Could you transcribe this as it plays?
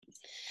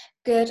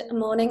Good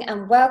morning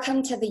and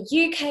welcome to the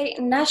UK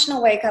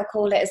National Wake Up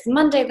Call. It is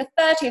Monday the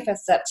 30th of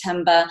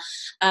September.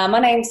 My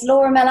name's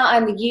Laura Miller.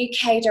 I'm the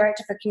UK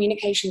Director for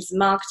Communications and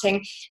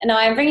Marketing, and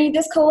I am bringing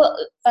this call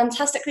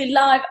fantastically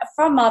live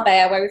from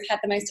Marbella, where we've had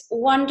the most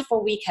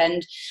wonderful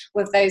weekend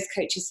with those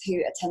coaches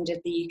who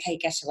attended the UK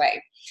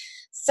Getaway.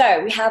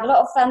 So we have a lot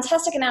of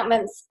fantastic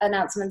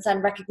announcements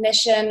and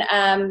recognition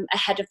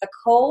ahead of the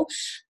call,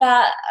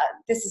 but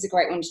this is a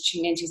great one to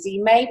tune into. So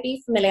you may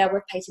be familiar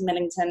with Peyton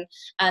Millington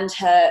and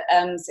her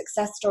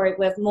success story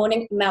with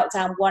Morning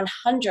Meltdown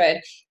 100.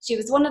 She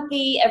was one of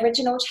the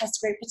original test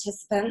group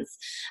participants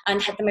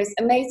and had the most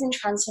amazing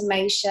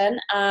transformation,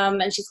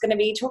 and she's going to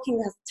be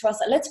talking to us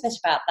a little bit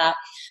about that,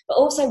 but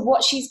also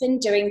what she's been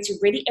doing to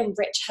really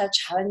enrich her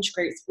challenge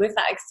groups with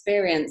that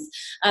experience,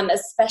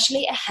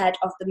 especially ahead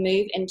of the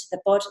move into the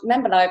BOD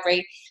member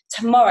library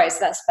tomorrow. So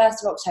that's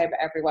 1st of October,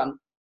 everyone.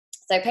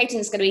 So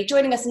Peyton's going to be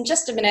joining us in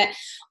just a minute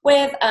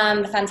with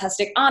the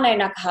fantastic Arno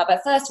Nakahara.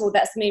 But first of all,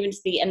 let's move into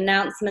the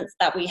announcements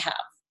that we have.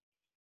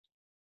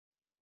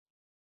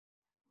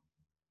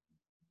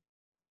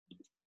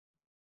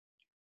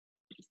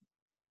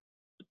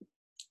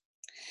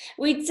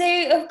 We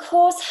do, of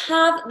course,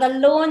 have the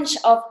launch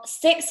of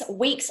 6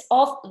 weeks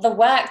of the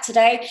work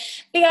today.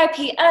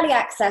 VIP Early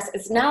Access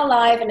is now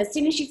live, and as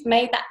soon as you've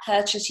made that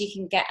purchase, you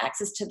can get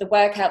access to the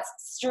workouts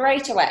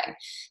straight away.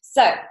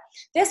 So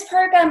this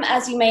program,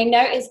 as you may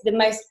know, is the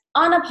most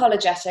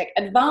unapologetic,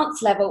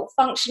 advanced level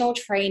functional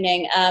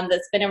training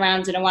that's been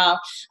around in a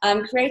while,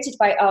 created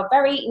by our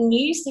very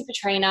new super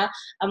trainer,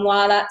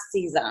 Mwala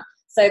Caesar.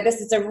 So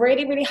this is a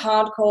really, really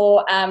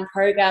hardcore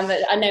program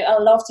that I know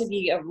a lot of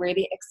you are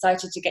really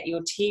excited to get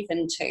your teeth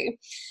into.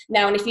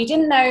 Now, and if you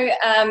didn't know,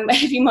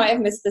 if you might have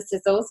missed the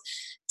sizzles,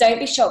 don't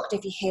be shocked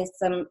if you hear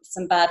some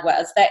bad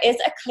words. There is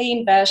a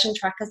clean version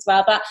track as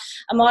well, but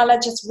Amala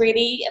just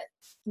really,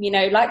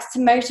 likes to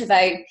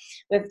motivate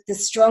with the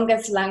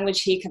strongest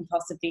language he can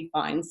possibly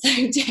find. So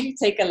do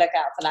take a look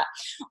out for that.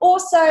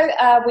 Also,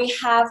 we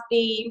have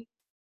the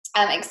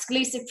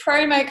exclusive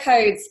promo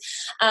codes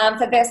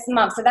for this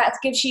month. So that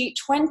gives you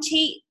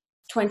 £20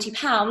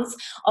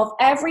 of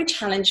every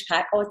challenge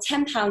pack or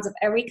 £10 of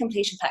every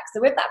completion pack.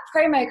 So with that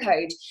promo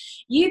code,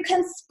 you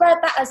can spread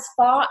that as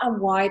far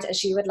and wide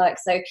as you would like.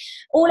 So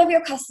all of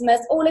your customers,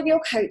 all of your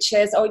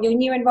coaches or your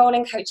new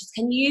enrolling coaches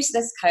can use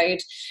this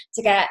code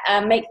to get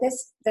make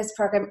this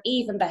program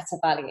even better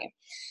value.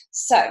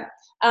 So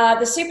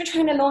the Super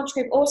Trainer Launch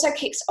Group also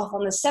kicks off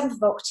on the 7th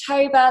of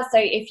October. So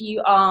if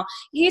you are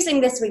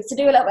using this week to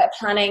do a little bit of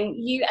planning,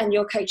 you and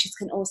your coaches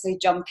can also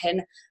jump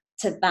in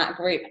to that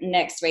group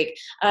next week.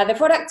 The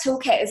product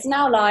toolkit is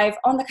now live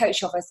on the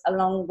Coach Office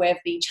along with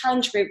the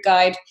Challenge Group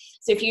Guide.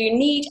 So if you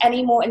need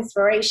any more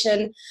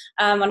inspiration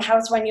on how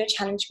to run your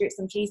challenge groups,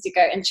 then please do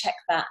go and check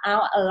that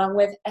out along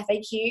with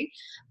FAQ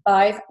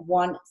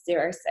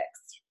 5106.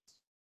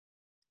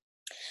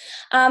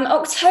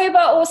 October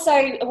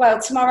also,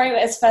 tomorrow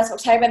is 1st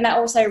October, and that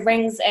also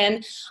rings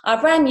in our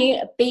brand new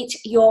Beat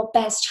Your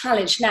Best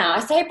Challenge. Now, I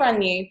say brand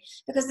new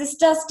because this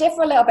does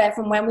differ a little bit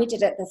from when we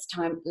did it this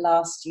time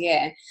last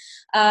year.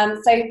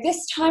 So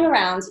this time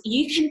around,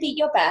 you can beat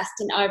your best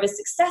in either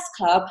Success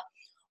Club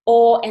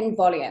or in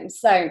volume.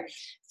 So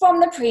from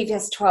the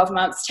previous 12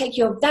 months, take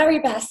your very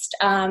best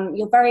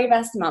month,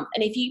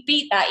 and if you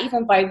beat that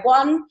even by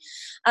one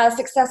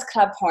Success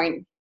Club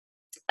point,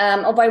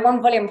 or by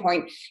one volume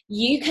point,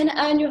 you can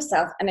earn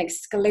yourself an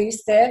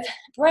exclusive,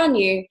 brand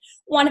new,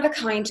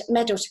 one-of-a-kind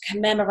medal to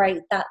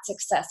commemorate that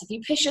success. If you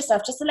push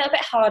yourself just a little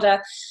bit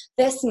harder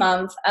this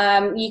month,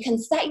 you can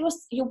set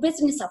your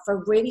business up for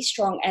a really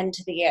strong end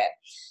to the year.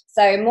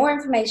 So more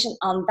information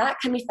on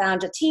that can be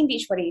found at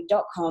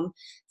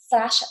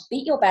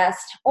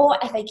teambeachbody.com/beatyourbest or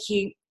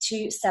FAQ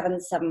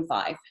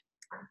 2775.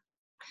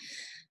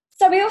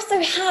 So we also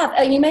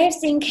have, you may have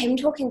seen Kim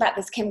talking about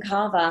this, Kim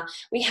Carver.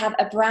 We have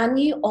a brand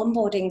new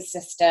onboarding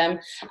system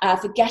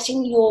for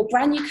getting your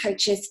brand new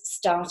coaches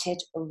started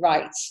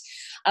right.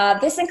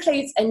 This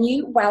includes a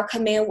new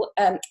welcome email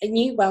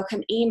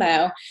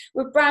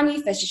with brand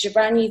new footage, a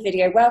brand new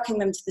video, welcoming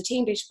them to the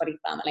Team Beachbody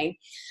family.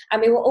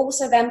 And we will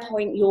also then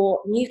point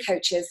your new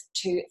coaches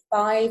to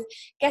 5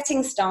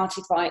 getting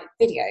started right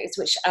videos,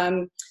 which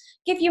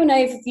give you an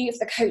overview of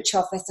the Coach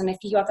Office and a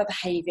few other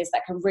behaviours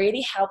that can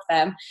really help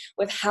them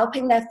with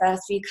helping their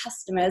first few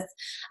customers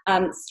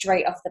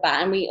straight off the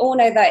bat. And we all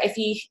know that if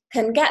you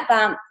can get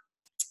that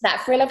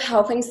thrill of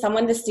helping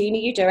someone, the sooner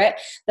you do it,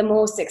 the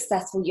more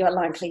successful you're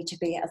likely to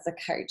be as a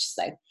coach.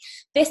 So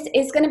this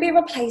is going to be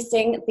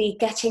replacing the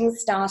Getting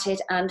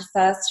Started and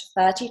First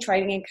 30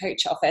 Training and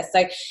Coach Office.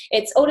 So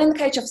it's all in the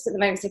Coach Office at the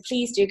moment, so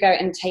please do go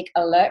and take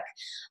a look.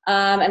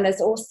 And there's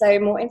also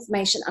more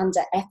information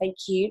under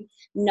FAQ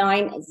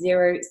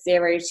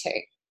 9002.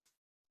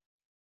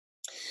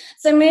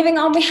 So moving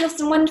on, we have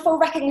some wonderful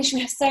recognition.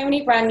 We have so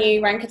many brand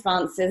new rank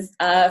advances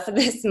for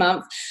this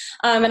month.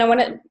 And I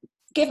want to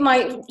give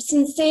my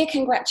sincere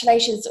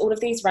congratulations to all of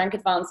these rank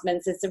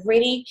advancements. It's a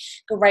really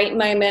great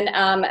moment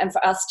and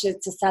for us to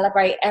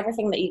celebrate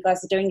everything that you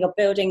guys are doing. You're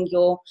building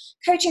your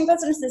coaching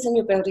businesses and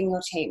you're building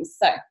your teams.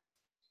 So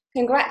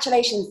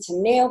Congratulations to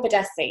Neil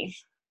Badesi,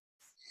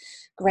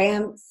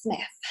 Graham Smith,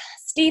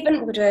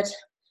 Stephen Woodward,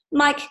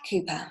 Mike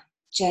Cooper,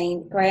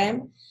 Jane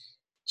Graham,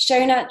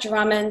 Shona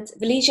Drummond,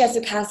 Valicia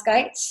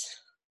Zukowskite,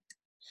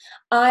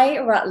 I.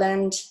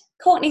 Rutland,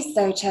 Courtney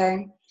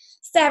Soto,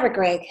 Sarah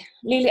Grigg,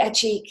 Lulu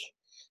Achik,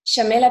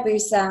 Shamila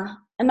Busa,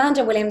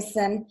 Amanda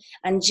Williamson,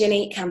 and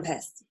Ginny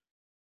Campus.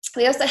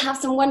 We also have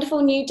some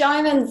wonderful new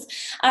diamonds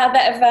that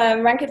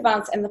have rank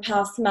advanced in the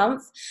past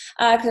month.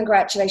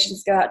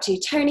 Congratulations go out to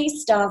Tony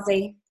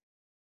Stasi,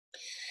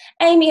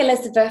 Amy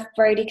Elizabeth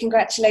Brody,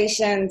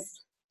 congratulations.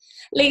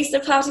 Lisa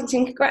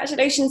Partington,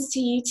 congratulations to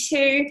you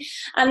too.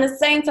 And the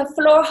same for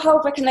Flora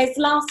Holbrook, and those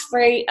last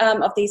three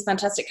of these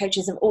fantastic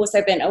coaches have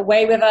also been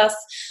away with us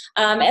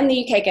in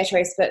the UK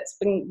Getaways, but it's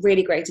been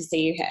really great to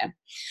see you here.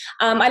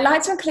 I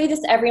like to include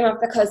this every month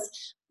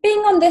because being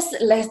on this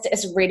list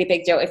is a really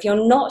big deal. If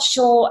you're not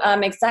sure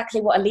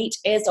exactly what Elite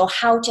is or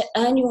how to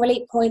earn your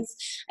Elite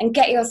points and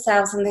get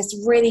yourselves on this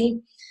really,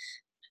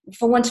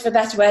 for want of a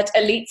better word,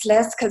 elite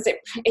list, because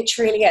it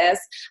truly is,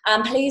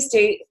 please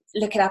do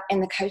look it up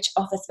in the coach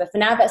office. But for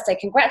now, let's say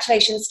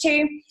congratulations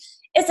to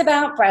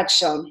Isabel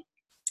Bradshaw,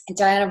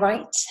 Diana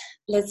Wright,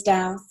 Liz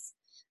Dowse,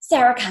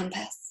 Sarah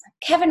Campus,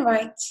 Kevin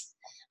Wright,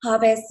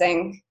 Harbeer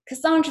Singh,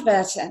 Cassandra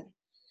Burton,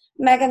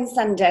 Megan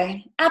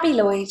Sunday, Abby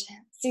Lloyd,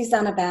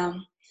 Susanna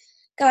Baum,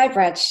 Guy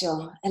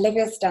Bradshaw,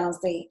 Olivia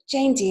Starsley,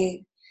 Jane Dew,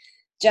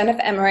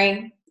 Jennifer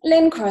Emery,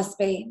 Lynn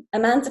Crosby,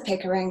 Amanda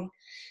Pickering,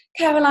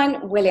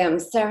 Caroline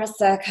Williams, Sarah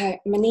Serco,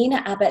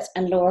 Menina Abbott,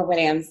 and Laura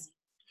Williams.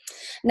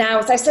 Now,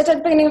 as I said at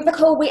the beginning of the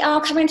call, we are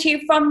coming to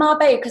you from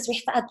Marbella because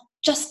we've had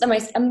just the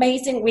most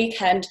amazing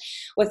weekend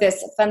with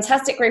this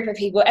fantastic group of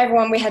people.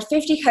 Everyone, we had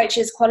 50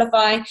 coaches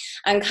qualify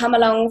and come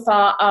along for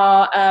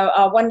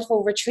our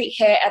wonderful retreat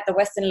here at the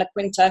Westin La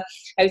Quinta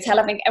Hotel.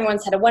 I think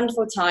everyone's had a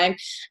wonderful time,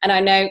 and I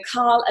know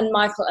Carl and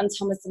Michael and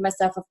Thomas and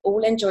myself have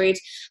all enjoyed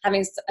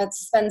having to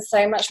spend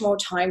so much more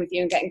time with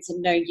you and getting to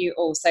know you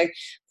all. So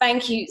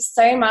thank you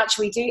so much.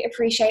 We do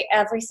appreciate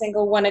every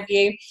single one of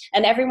you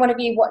and every one of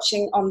you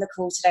watching on the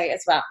call today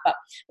as well. But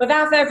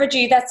without further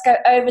ado, let's go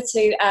over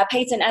to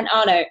Peyton and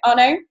Arno.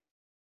 Arno?